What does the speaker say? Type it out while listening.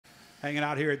Hanging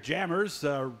out here at Jammers,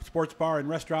 sports bar and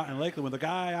restaurant in Lakeland with a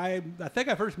guy, I think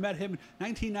I first met him in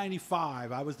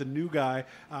 1995. I was the new guy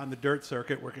on the dirt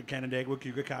circuit working Canandaigua,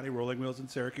 Cuyahoga County, Rolling Wheels in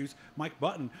Syracuse. Mike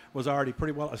Button was already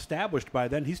pretty well established by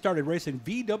then. He started racing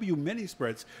VW mini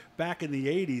sprints back in the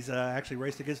 80s, actually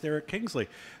raced against Eric Kingsley.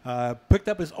 Picked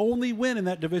up his only win in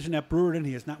that division at Brewerton.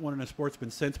 He has not won in a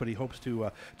sportsman since, but he hopes to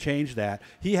change that.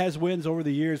 He has wins over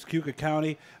the years, Cuyahoga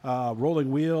County, Rolling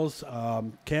Wheels,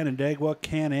 Canandaigua,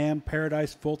 Can-Am,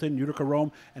 Paradise, Fulton, Utica,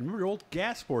 Rome, and remember old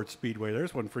Gas Sports Speedway.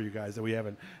 There's one for you guys that we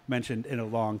haven't mentioned in a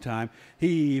long time.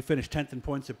 He finished 10th in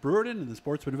points at Brewerton in the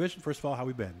sportsman division. First of all, how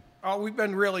we been? Oh, we've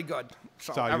been really good.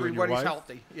 So everybody's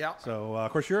healthy. Yeah. So,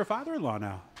 of course, you're a father-in-law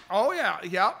now. Oh, yeah.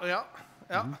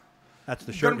 Mm-hmm. That's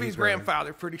the shirt. Going to be a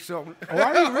grandfather pretty soon. Oh,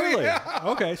 are you really? Yeah.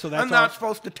 Okay, so that's I'm not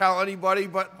supposed to tell anybody,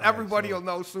 but everybody will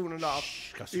know soon enough.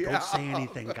 Shh, don't say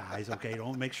anything, guys, okay?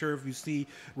 Don't make sure if you see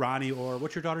Ronnie or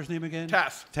what's your daughter's name again?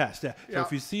 Tess. Yeah. So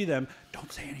if you see them,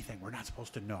 don't say anything. We're not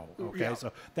supposed to know, okay? Yeah.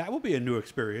 So that will be a new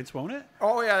experience, won't it?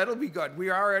 Oh, yeah, it'll be good.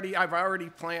 I've already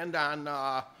planned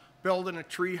on building a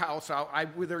tree house out.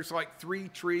 There's like 3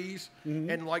 trees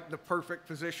in like the perfect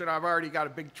position. I've already got a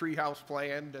big tree house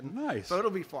planned, and nice. So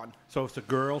it'll be fun. So if it's a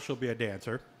girl, she'll be a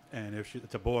dancer, and if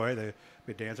it's a boy, they'll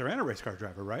be a dancer and a race car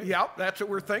driver, right? Yep, that's what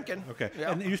we're thinking. Okay.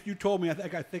 Yep. And you told me, I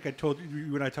think I told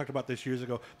you when I talked about this years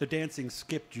ago, the dancing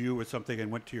skipped you or something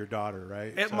and went to your daughter,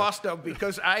 right? It must have,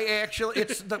 because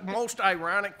it's the most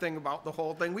ironic thing about the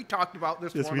whole thing. We talked about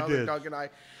this one other, Doug and I.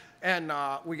 And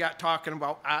we got talking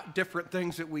about different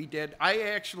things that we did.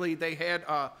 They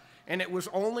had, and it was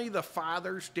only the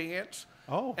father's dance.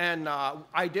 Oh. And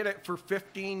I did it for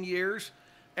 15 years.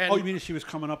 And you mean she was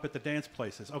coming up at the dance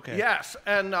places? Okay. Yes.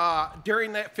 And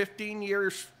during that 15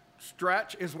 years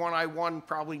stretch is when I won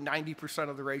probably 90%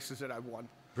 of the races that I've won.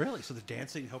 Really? So the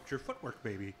dancing helped your footwork,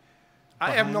 baby.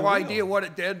 I have no idea what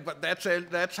it did, but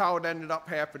that's how it ended up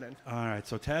happening. All right,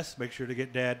 so Tess, make sure to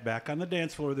get Dad back on the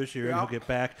dance floor this year, and he'll get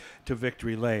back to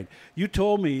victory lane. You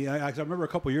told me, I remember a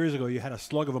couple years ago, you had a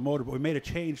slug of a motor, but we made a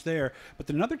change there.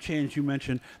 But another change you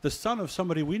mentioned, the son of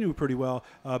somebody we knew pretty well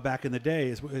back in the day,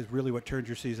 is really what turned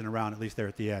your season around, at least there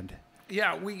at the end.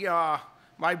 Yeah,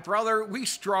 my brother, we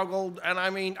struggled, and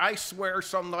I mean, I swear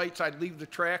some nights I'd leave the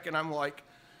track, and I'm like,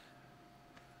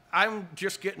 I'm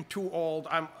just getting too old.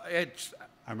 I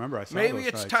remember I saw maybe those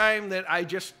it's nights. time that I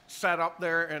just sat up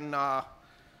there and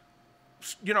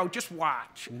just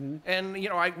watch. Mm-hmm.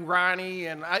 And Ronnie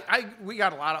and we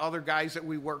got a lot of other guys that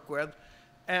we work with,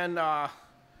 and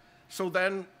so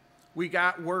then we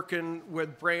got working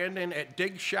with Brandon at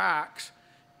Dig Shocks,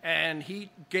 and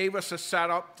he gave us a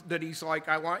setup that he's like,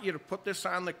 I want you to put this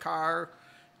on the car,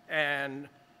 and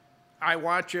I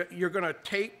want you're going to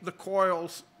tape the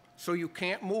coils so you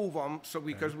can't move them,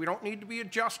 because we don't need to be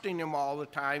adjusting them all the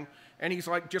time. And he's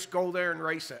like, just go there and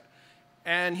race it.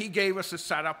 And he gave us a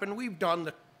setup, and we've done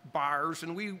the bars,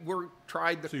 and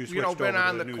tried the, been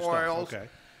on the coils. Okay.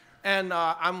 And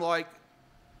I'm like,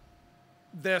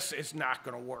 this is not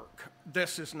going to work.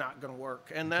 This is not going to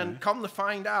work. And then come to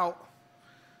find out,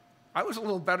 I was a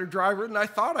little better driver than I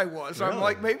thought I was. Really? I'm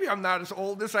like, maybe I'm not as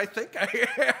old as I think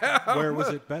I am. Where was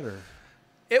it better?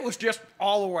 It was just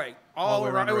all the way, all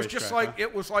around. It was just track, like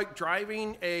it was like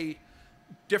driving a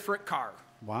different car.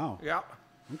 Wow. Yeah.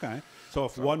 Okay. So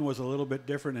if one was a little bit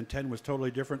different and 10 was totally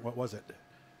different, what was it?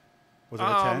 Was it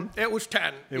a 10? It was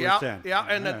 10. It was 10. Yeah.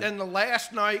 And right. then the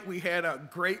last night we had a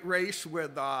great race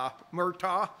with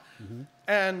Murtaugh,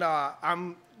 and I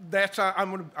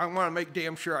want to make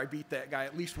damn sure I beat that guy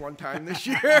at least one time this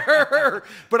year.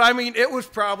 But I mean, it was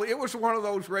one of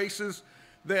those races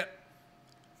that,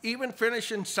 even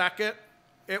finishing second,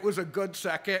 it was a good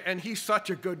second, and he's such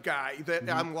a good guy that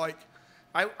I'm like,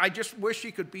 I just wish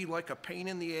he could be like a pain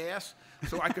in the ass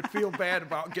so I could feel bad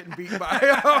about getting beat by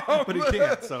him. But he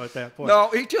can't, so at that point.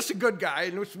 No, he's just a good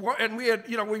guy, and we had,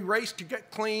 we raced to get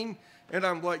clean, and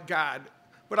I'm like, God.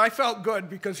 But I felt good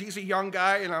because he's a young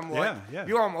guy, and I'm like,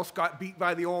 you almost got beat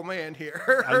by the old man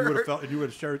here. You would have felt, and you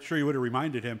would have sure you would have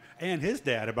reminded him and his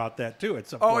dad about that too at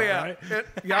some point. Yeah,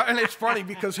 right? And it's funny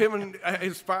because him and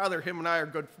his father, him and I are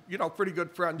good, pretty good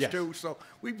friends too. So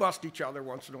we bust each other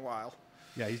once in a while.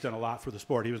 Yeah, he's done a lot for the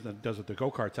sport. He does the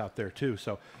go-karts out there too.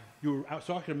 So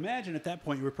so I can imagine at that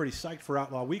point you were pretty psyched for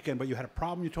Outlaw Weekend, but you had a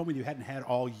problem you told me you hadn't had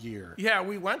all year. Yeah,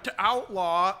 we went to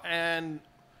Outlaw, and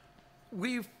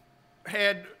we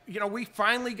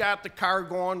finally got the car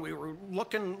going. We were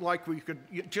looking like we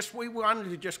wanted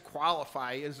to just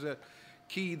qualify is the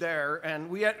key there. And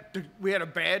we had a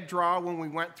bad draw when we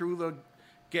went through the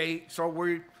gate.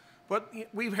 But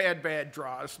we've had bad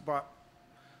draws,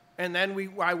 and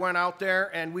then I went out there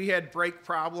and we had brake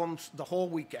problems the whole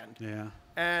weekend. Yeah.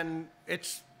 and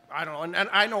it's, I don't know, and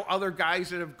I know other guys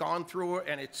that have gone through it,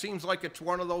 and it seems like it's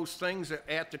one of those things that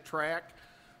at the track,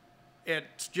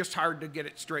 it's just hard to get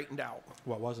it straightened out.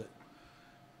 What was it?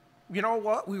 You know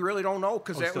what? We really don't know,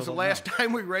 because that was the last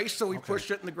time we raced, so we pushed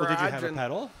it in the garage. Well, did you have a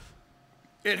pedal?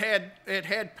 It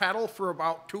had pedal for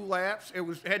about 2 laps. It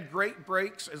had great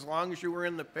brakes as long as you were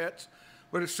in the pits,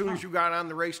 but as soon as you got on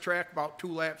the racetrack, about 2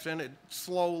 laps in, it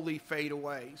slowly fade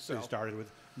away. So you started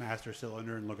with master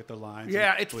cylinder and look at the lines.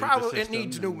 Yeah, it's probably, it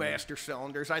needs new master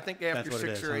cylinders. I think after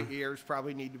 6 or 8 years,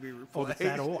 probably need to be replaced. Oh, that's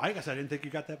that old. I guess I didn't think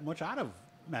you got that much out of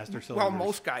master cylinders. Well,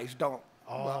 most guys don't.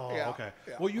 Oh, yeah, okay.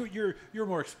 Yeah. Well, you're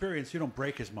more experienced. You don't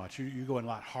brake as much. You go in a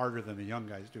lot harder than the young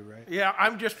guys do, right? Yeah,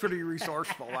 I'm just pretty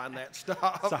resourceful on that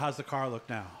stuff. So how's the car look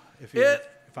now?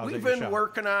 We've been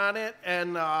working on it,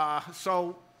 and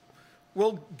so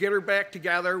we'll get her back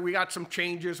together. We got some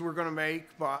changes we're going to make,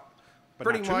 but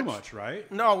pretty not too much, right?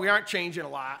 No, we aren't changing a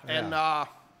lot, yeah. and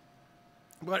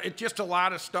but it's just a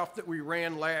lot of stuff that we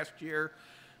ran last year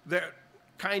that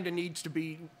kind of needs to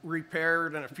be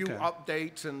repaired, and a few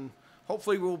updates, and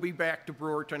hopefully we'll be back to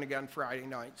Brewerton again Friday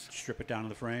nights. Strip it down to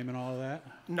the frame and all of that?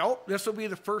 Nope. This will be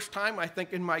the first time, I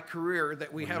think, in my career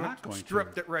that we haven't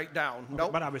stripped it right down. Okay,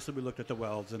 nope. But obviously we looked at the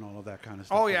welds and all of that kind of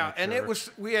stuff. Oh, yeah. And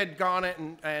we had gone it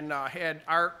and had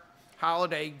Art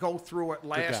Holiday go through it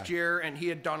last year, and he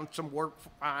had done some work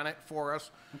on it for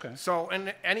us. Okay. So,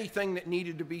 and anything that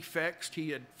needed to be fixed, he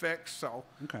had fixed. So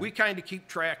we kind of keep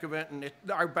track of it, and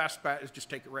our best bet is just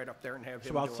take it right up there and have him do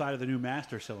it. So outside of the new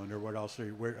master cylinder, what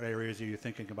areas are you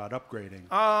thinking about upgrading?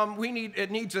 It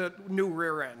needs a new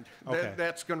rear end. Okay.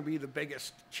 That's going to be the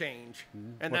biggest change.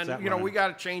 And What's then, we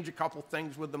got to change a couple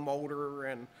things with the motor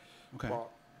and. Okay. Well,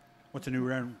 what's a new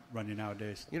rear end run you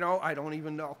nowadays? I don't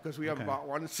even know, because we haven't bought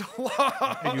one in so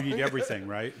long. And you need everything,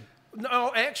 right?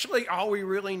 No, actually, all we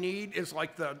really need is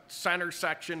like the center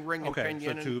section, ring and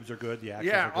pinion. So tubes are good, the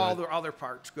axles are good. All the other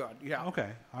parts good, yeah. Okay,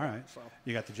 all right. So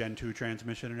you got the Gen 2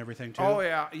 transmission and everything, too? Oh,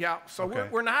 yeah. So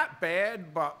we're not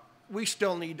bad, but we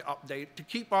still need to update. To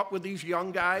keep up with these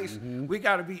young guys, we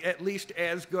got to be at least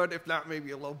as good, if not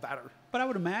maybe a little better. But I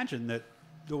would imagine that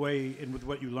the way, and with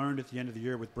what you learned at the end of the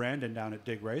year with Brandon down at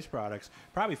Dig Race Products,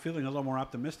 probably feeling a little more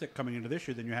optimistic coming into this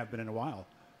year than you have been in a while.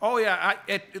 Oh, yeah.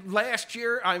 Last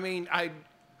year, I mean,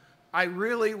 I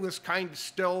really was kind of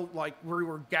still like we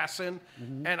were guessing.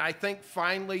 And I think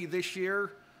finally this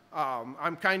year,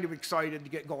 I'm kind of excited to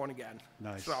get going again.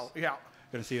 Nice. So, yeah.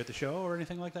 Going to see you at the show or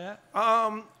anything like that?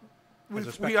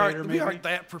 We aren't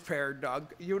that prepared,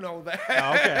 Doug. You know that.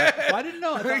 Oh, okay. Well, I didn't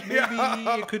know. I thought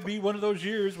maybe it could be one of those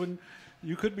years when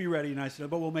you could be ready. And I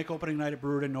said, but we'll make opening night at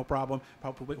Brewerton, no problem.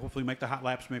 Hopefully make the hot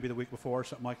laps maybe the week before or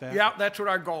something like that. Yeah, that's what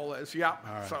our goal is. Yeah.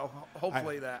 Right. So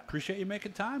hopefully that. Appreciate you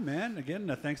making time, man.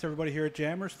 Again, thanks to everybody here at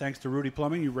Jammers. Thanks to Rudy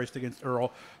Plumbing. You raced against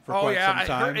Earl for quite some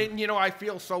time. And I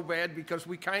feel so bad because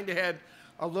we kind of had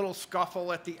a little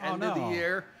scuffle at the end of the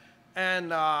year.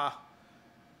 And I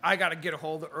got to get a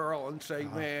hold of Earl and say,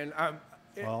 man,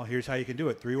 well, here's how you can do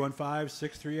it.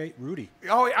 315-638-RUDY.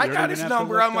 Oh, I got his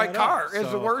number on my car. It's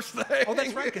the worst thing. Oh,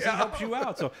 that's right, because he helps you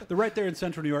out. So they're right there in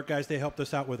Central New York, guys. They helped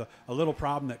us out with a little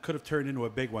problem that could have turned into a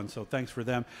big one. So thanks for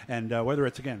them. And whether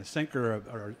it's, again, a sink or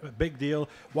a big deal,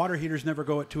 water heaters never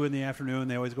go at 2 in the afternoon.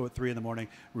 They always go at 3 in the morning.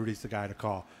 Rudy's the guy to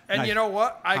call. And you know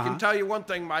what? I can tell you one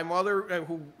thing. My mother,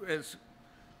 who is,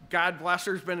 God bless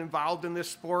her, has been involved in this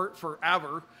sport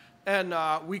forever. And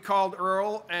we called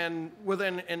Earl, and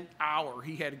within an hour,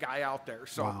 he had a guy out there.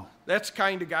 So that's the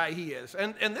kind of guy he is.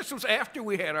 And this was after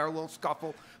we had our little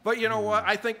scuffle. But you know what?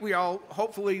 I think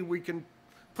hopefully we can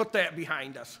put that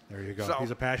behind us. There you go. So,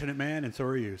 he's a passionate man, and so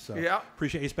are you. So yeah.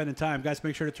 Appreciate you spending time. Guys,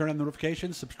 make sure to turn on the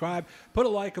notifications, subscribe, put a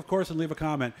like, of course, and leave a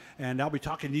comment. And I'll be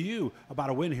talking to you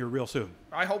about a win here real soon.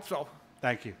 I hope so.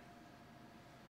 Thank you.